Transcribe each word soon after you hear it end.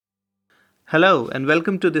Hello and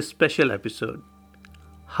welcome to this special episode.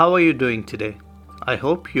 How are you doing today? I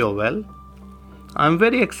hope you're well. I'm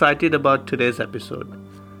very excited about today's episode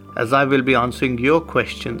as I will be answering your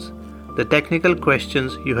questions, the technical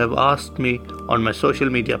questions you have asked me on my social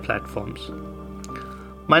media platforms.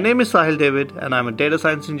 My name is Sahil David and I'm a data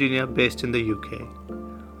science engineer based in the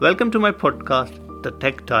UK. Welcome to my podcast, The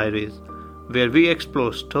Tech Diaries, where we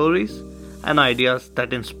explore stories and ideas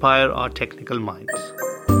that inspire our technical minds.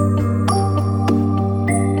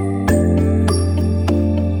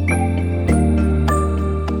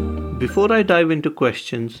 Before I dive into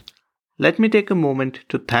questions, let me take a moment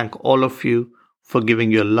to thank all of you for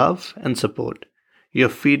giving your love and support. Your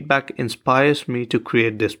feedback inspires me to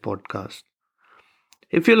create this podcast.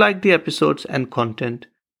 If you like the episodes and content,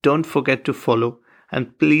 don't forget to follow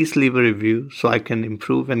and please leave a review so I can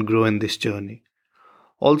improve and grow in this journey.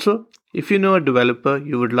 Also, if you know a developer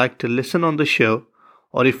you would like to listen on the show,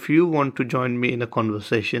 or if you want to join me in a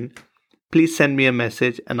conversation, please send me a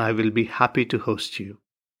message and I will be happy to host you.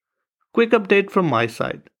 Quick update from my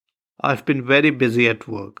side. I've been very busy at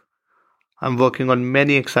work. I'm working on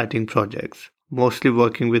many exciting projects, mostly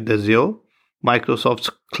working with Azure, Microsoft's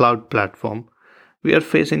cloud platform. We are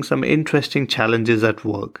facing some interesting challenges at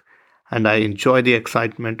work, and I enjoy the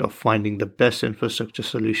excitement of finding the best infrastructure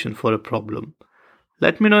solution for a problem.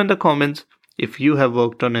 Let me know in the comments if you have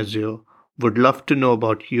worked on Azure. Would love to know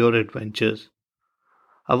about your adventures.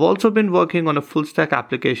 I've also been working on a full stack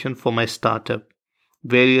application for my startup.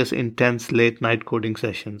 Various intense late night coding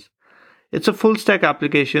sessions. It's a full stack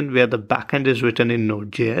application where the backend is written in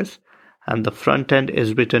Node.js and the front end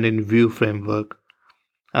is written in Vue framework.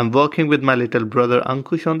 I'm working with my little brother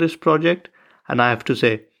Ankush on this project, and I have to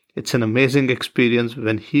say, it's an amazing experience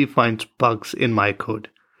when he finds bugs in my code.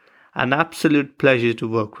 An absolute pleasure to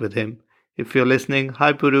work with him. If you're listening,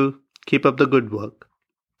 hi Puru, keep up the good work.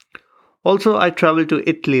 Also, I traveled to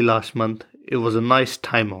Italy last month. It was a nice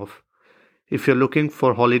time off. If you're looking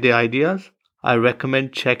for holiday ideas, I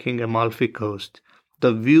recommend checking Amalfi Coast.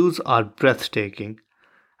 The views are breathtaking.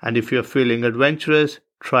 And if you're feeling adventurous,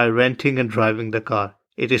 try renting and driving the car.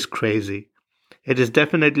 It is crazy. It is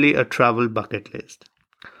definitely a travel bucket list.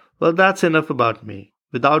 Well, that's enough about me.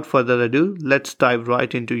 Without further ado, let's dive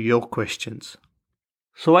right into your questions.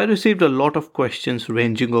 So I received a lot of questions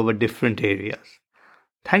ranging over different areas.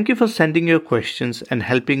 Thank you for sending your questions and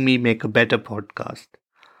helping me make a better podcast.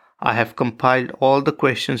 I have compiled all the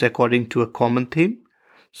questions according to a common theme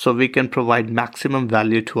so we can provide maximum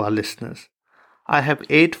value to our listeners. I have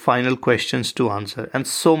 8 final questions to answer and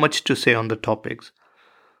so much to say on the topics.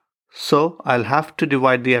 So I'll have to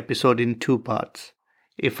divide the episode in 2 parts.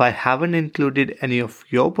 If I haven't included any of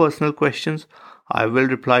your personal questions, I will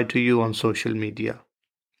reply to you on social media.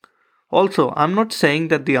 Also, I'm not saying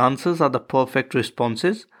that the answers are the perfect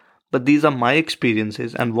responses, but these are my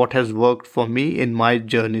experiences and what has worked for me in my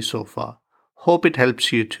journey so far. Hope it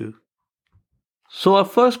helps you too. So our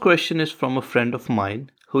first question is from a friend of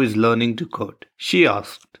mine who is learning to code. She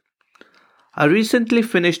asked, I recently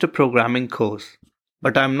finished a programming course,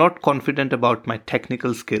 but I'm not confident about my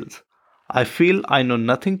technical skills. I feel I know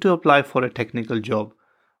nothing to apply for a technical job.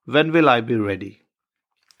 When will I be ready?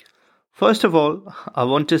 First of all, I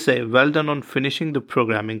want to say well done on finishing the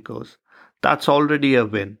programming course. That's already a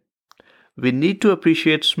win. We need to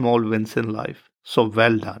appreciate small wins in life, so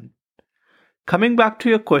well done. Coming back to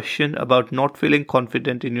your question about not feeling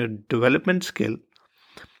confident in your development skill,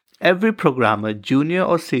 every programmer, junior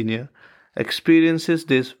or senior, experiences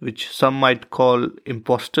this, which some might call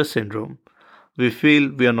imposter syndrome. We feel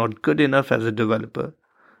we are not good enough as a developer.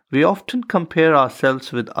 We often compare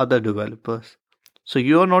ourselves with other developers, so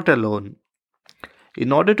you are not alone.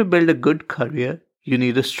 In order to build a good career, you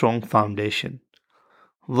need a strong foundation.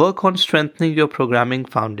 Work on strengthening your programming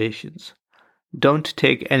foundations. Don't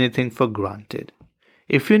take anything for granted.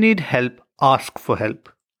 If you need help, ask for help.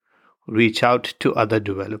 Reach out to other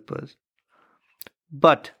developers.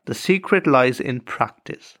 But the secret lies in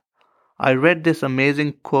practice. I read this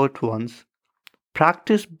amazing quote once.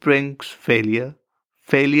 Practice brings failure.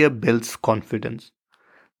 Failure builds confidence.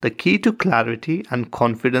 The key to clarity and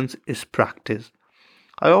confidence is practice.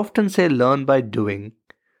 I often say learn by doing.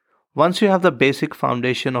 Once you have the basic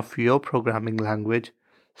foundation of your programming language,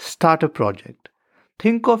 start a project.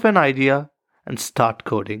 Think of an idea and start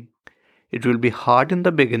coding. It will be hard in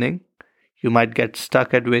the beginning. You might get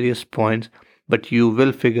stuck at various points, but you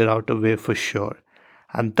will figure out a way for sure.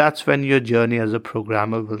 And that's when your journey as a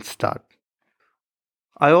programmer will start.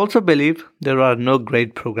 I also believe there are no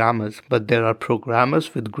great programmers, but there are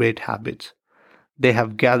programmers with great habits. They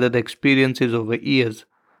have gathered experiences over years,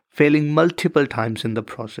 failing multiple times in the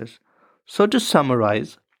process. So to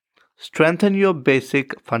summarize, Strengthen your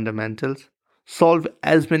basic fundamentals, solve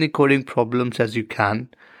as many coding problems as you can,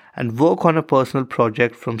 and work on a personal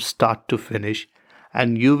project from start to finish,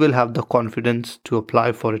 and you will have the confidence to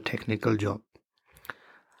apply for a technical job.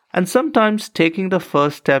 And sometimes taking the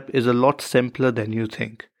first step is a lot simpler than you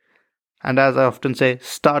think. And as I often say,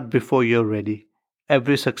 start before you're ready.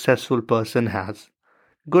 Every successful person has.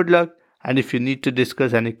 Good luck, and if you need to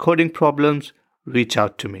discuss any coding problems, reach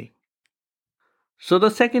out to me. So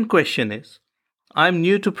the second question is, I'm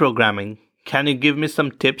new to programming. Can you give me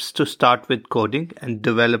some tips to start with coding and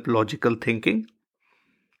develop logical thinking?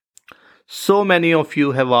 So many of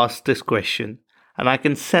you have asked this question, and I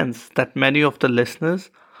can sense that many of the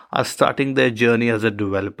listeners are starting their journey as a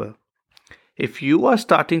developer. If you are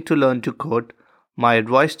starting to learn to code, my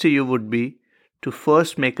advice to you would be to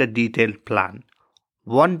first make a detailed plan.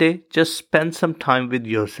 One day, just spend some time with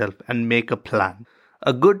yourself and make a plan.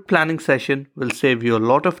 A good planning session will save you a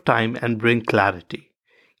lot of time and bring clarity.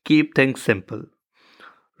 Keep things simple.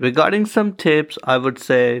 Regarding some tips, I would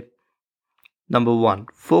say, number 1,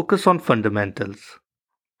 focus on fundamentals.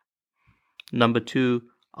 Number 2,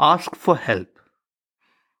 ask for help.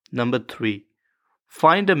 Number 3,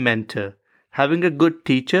 find a mentor. Having a good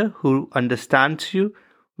teacher who understands you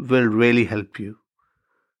will really help you.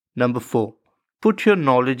 Number 4, put your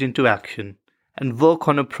knowledge into action and work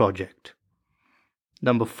on a project.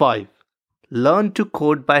 Number 5, learn to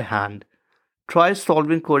code by hand. Try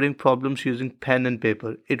solving coding problems using pen and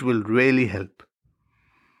paper. It will really help.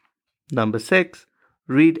 Number 6,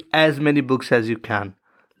 read as many books as you can.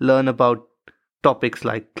 Learn about topics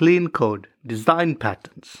like clean code, design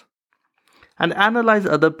patterns, and analyze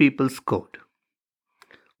other people's code.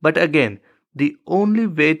 But again, the only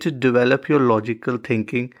way to develop your logical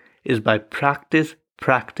thinking is by practice,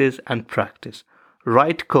 practice, and practice.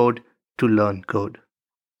 Write code to learn code.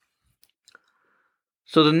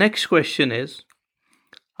 So the next question is,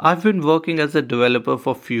 I've been working as a developer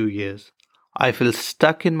for a few years. I feel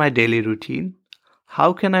stuck in my daily routine.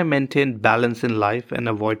 How can I maintain balance in life and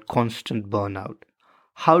avoid constant burnout?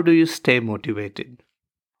 How do you stay motivated?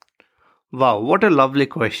 Wow, what a lovely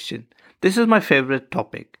question. This is my favorite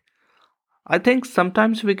topic. I think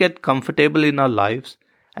sometimes we get comfortable in our lives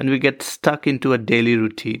and we get stuck into a daily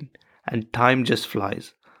routine and time just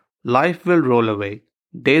flies. Life will roll away.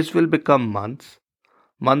 Days will become months.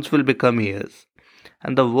 Months will become years.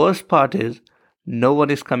 And the worst part is, no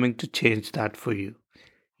one is coming to change that for you.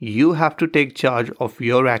 You have to take charge of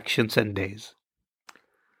your actions and days.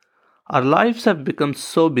 Our lives have become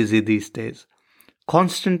so busy these days.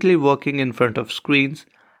 Constantly working in front of screens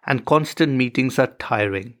and constant meetings are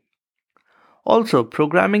tiring. Also,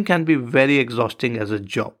 programming can be very exhausting as a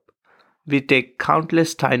job. We take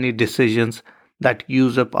countless tiny decisions that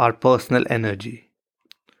use up our personal energy.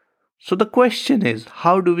 So the question is,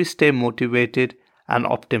 how do we stay motivated and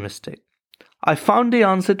optimistic? I found the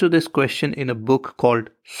answer to this question in a book called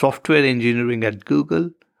Software Engineering at Google,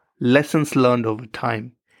 Lessons Learned Over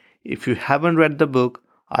Time. If you haven't read the book,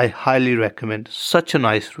 I highly recommend. Such a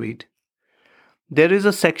nice read. There is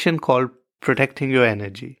a section called Protecting Your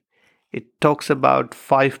Energy. It talks about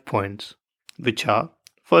 5 points, which are,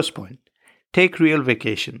 first point, take real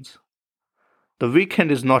vacations. The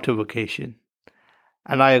weekend is not a vacation.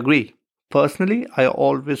 And I agree. Personally, I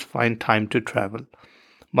always find time to travel.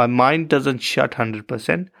 My mind doesn't shut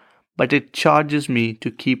 100%, but it charges me to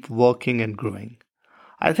keep working and growing.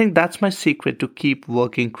 I think that's my secret to keep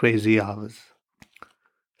working crazy hours.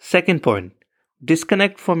 Second point,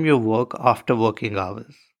 disconnect from your work after working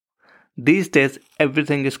hours. These days,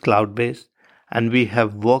 everything is cloud-based, and we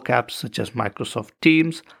have work apps such as Microsoft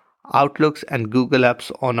Teams, Outlooks, and Google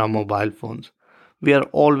Apps on our mobile phones. We are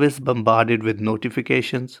always bombarded with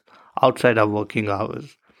notifications outside our working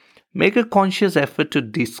hours. Make a conscious effort to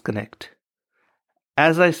disconnect.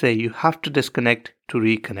 As I say, you have to disconnect to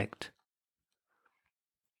reconnect.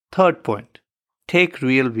 Third point, take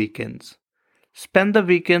real weekends. Spend the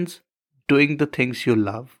weekends doing the things you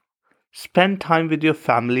love. Spend time with your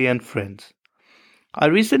family and friends. I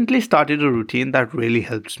recently started a routine that really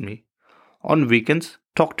helps me. On weekends,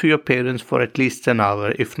 talk to your parents for at least an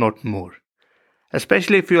hour, if not more.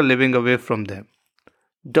 Especially if you're living away from them.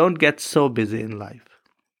 Don't get so busy in life.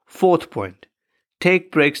 Fourth point,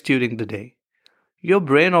 take breaks during the day. Your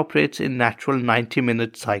brain operates in natural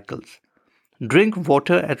 90-minute cycles. Drink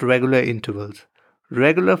water at regular intervals.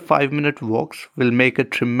 Regular 5-minute walks will make a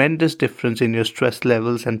tremendous difference in your stress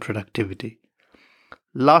levels and productivity.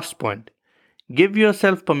 Last point, give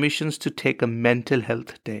yourself permissions to take a mental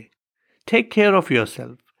health day. Take care of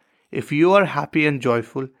yourself. If you are happy and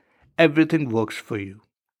joyful, everything works for you.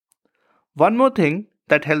 One more thing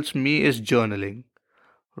that helps me is journaling.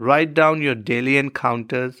 Write down your daily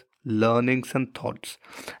encounters, learnings, and thoughts.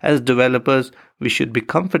 As developers, we should be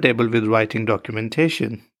comfortable with writing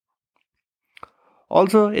documentation.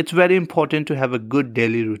 Also, it's very important to have a good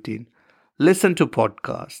daily routine. Listen to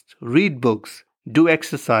podcasts, read books, do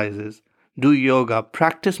exercises, do yoga,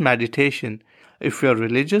 practice meditation. If you're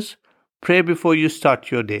religious, pray before you start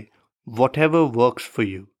your day. Whatever works for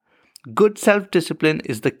you. Good self discipline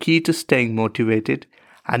is the key to staying motivated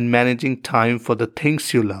and managing time for the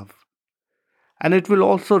things you love. And it will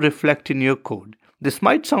also reflect in your code. This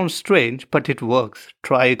might sound strange, but it works.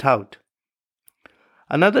 Try it out.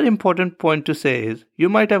 Another important point to say is you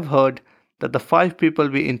might have heard that the 5 people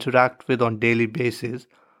we interact with on daily basis,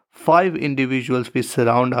 5 individuals we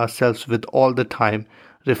surround ourselves with all the time,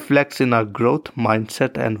 reflects in our growth,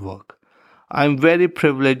 mindset, and work. I am very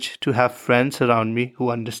privileged to have friends around me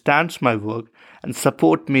who understands my work and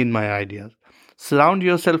support me in my ideas. Surround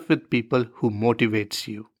yourself with people who motivates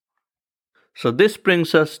you. So this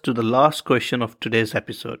brings us to the last question of today's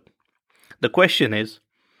episode. The question is,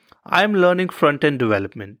 I am learning front-end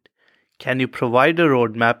development. Can you provide a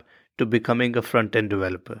roadmap to becoming a front-end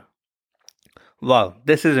developer? Wow,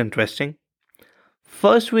 this is interesting.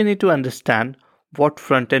 First, we need to understand what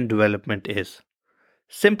front-end development is.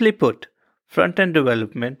 Simply put, front-end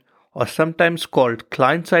development, or sometimes called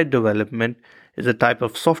client-side development, is a type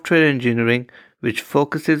of software engineering which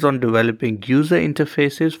focuses on developing user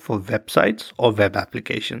interfaces for websites or web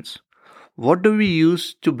applications. What do we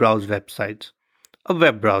use to browse websites? A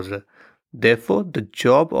web browser. Therefore, the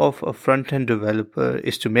job of a front-end developer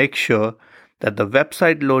is to make sure that the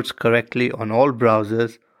website loads correctly on all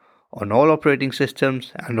browsers, on all operating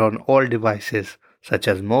systems, and on all devices, such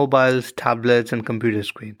as mobiles, tablets, and computer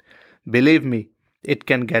screen. Believe me, it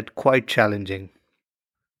can get quite challenging.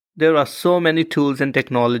 There are so many tools and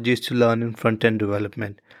technologies to learn in front-end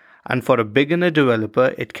development, and for a beginner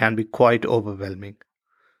developer, it can be quite overwhelming.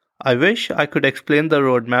 I wish I could explain the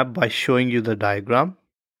roadmap by showing you the diagram.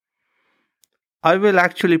 I will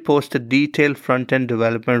actually post a detailed front-end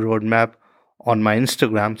development roadmap on my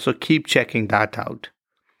Instagram, so keep checking that out.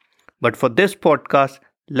 But for this podcast,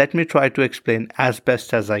 let me try to explain as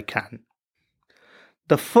best as I can.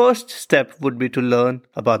 The first step would be to learn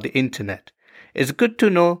about the internet. It's good to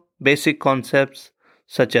know basic concepts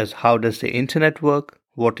such as how does the internet work,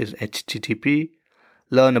 what is HTTP,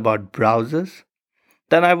 learn about browsers.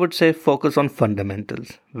 Then I would say focus on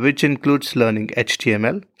fundamentals, which includes learning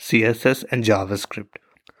HTML, CSS, and JavaScript.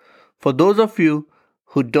 For those of you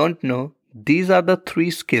who don't know, these are the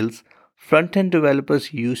 3 skills front-end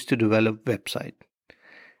developers use to develop websites.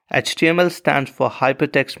 HTML stands for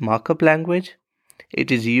Hypertext Markup Language.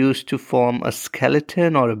 It is used to form a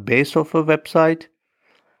skeleton or a base of a website.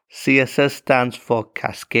 CSS stands for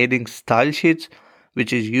Cascading Style Sheets,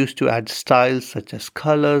 which is used to add styles such as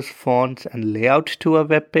colors, fonts, and layout to a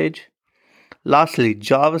web page. Lastly,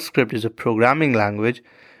 JavaScript is a programming language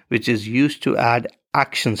which is used to add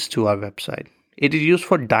actions to our website. It is used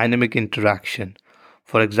for dynamic interaction,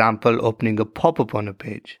 for example, opening a pop-up on a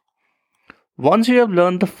page. Once you have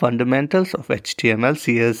learned the fundamentals of HTML,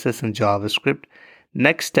 CSS, and JavaScript,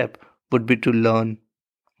 next step would be to learn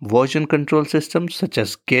version control systems such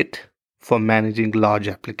as Git for managing large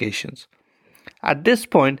applications. At this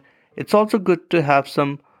point, it's also good to have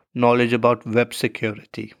some knowledge about web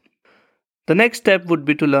security. The next step would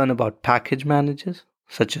be to learn about package managers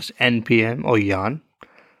such as NPM or Yarn,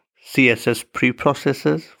 CSS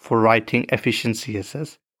preprocessors for writing efficient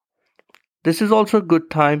CSS. This is also a good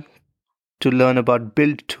time to learn about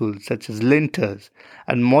build tools such as linters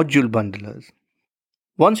and module bundlers.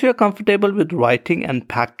 Once you are comfortable with writing and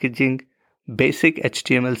packaging basic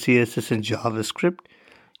HTML, CSS, and JavaScript,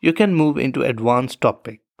 you can move into advanced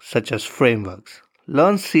topics such as frameworks.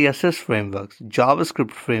 Learn CSS frameworks,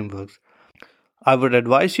 JavaScript frameworks. I would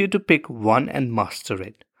advise you to pick one and master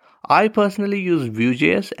it. I personally use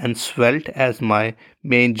Vue.js and Svelte as my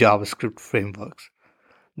main JavaScript frameworks.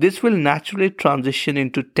 This will naturally transition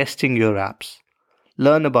into testing your apps.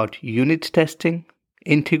 Learn about unit testing,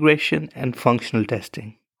 integration, and functional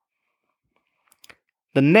testing.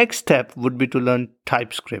 The next step would be to learn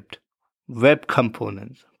TypeScript, web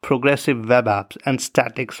components, progressive web apps, and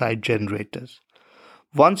static site generators.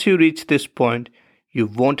 Once you reach this point, you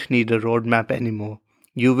won't need a roadmap anymore.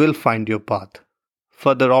 You will find your path.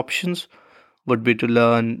 Further options would be to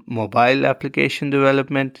learn mobile application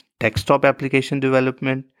development, desktop application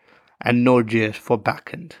development, and Node.js for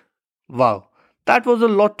backend. Wow, that was a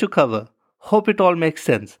lot to cover. Hope it all makes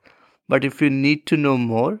sense. But if you need to know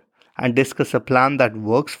more and discuss a plan that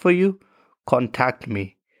works for you, contact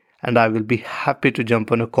me and I will be happy to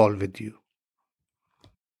jump on a call with you.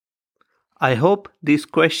 I hope these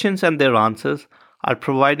questions and their answers are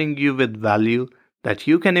providing you with value that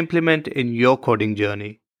you can implement in your coding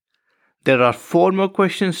journey. There are 4 more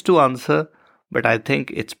questions to answer, but I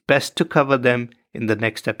think it's best to cover them in the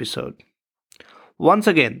next episode. Once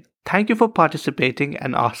again, thank you for participating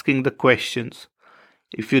and asking the questions.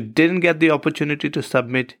 If you didn't get the opportunity to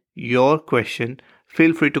submit your question,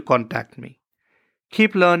 feel free to contact me.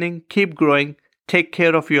 Keep learning, keep growing, take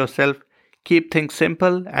care of yourself, keep things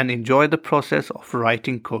simple, and enjoy the process of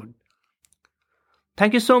writing code.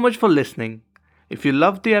 Thank you so much for listening. If you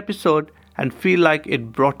loved the episode and feel like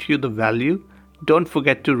it brought you the value, don't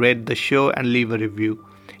forget to rate the show and leave a review.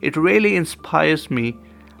 It really inspires me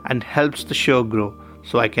and helps the show grow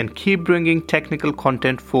so I can keep bringing technical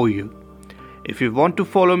content for you. If you want to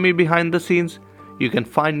follow me behind the scenes, you can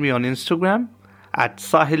find me on Instagram at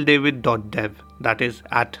sahildavid.dev. That is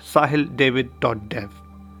at sahildavid.dev.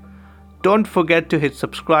 Don't forget to hit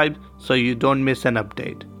subscribe so you don't miss an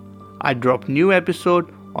update. I drop new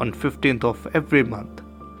episode on 15th of every month.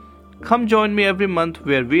 Come join me every month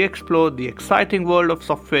where we explore the exciting world of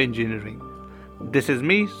software engineering. This is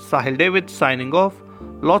me, Sahil David, signing off.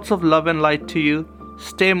 Lots of love and light to you.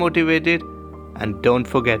 Stay motivated and don't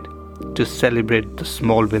forget to celebrate the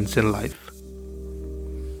small wins in life.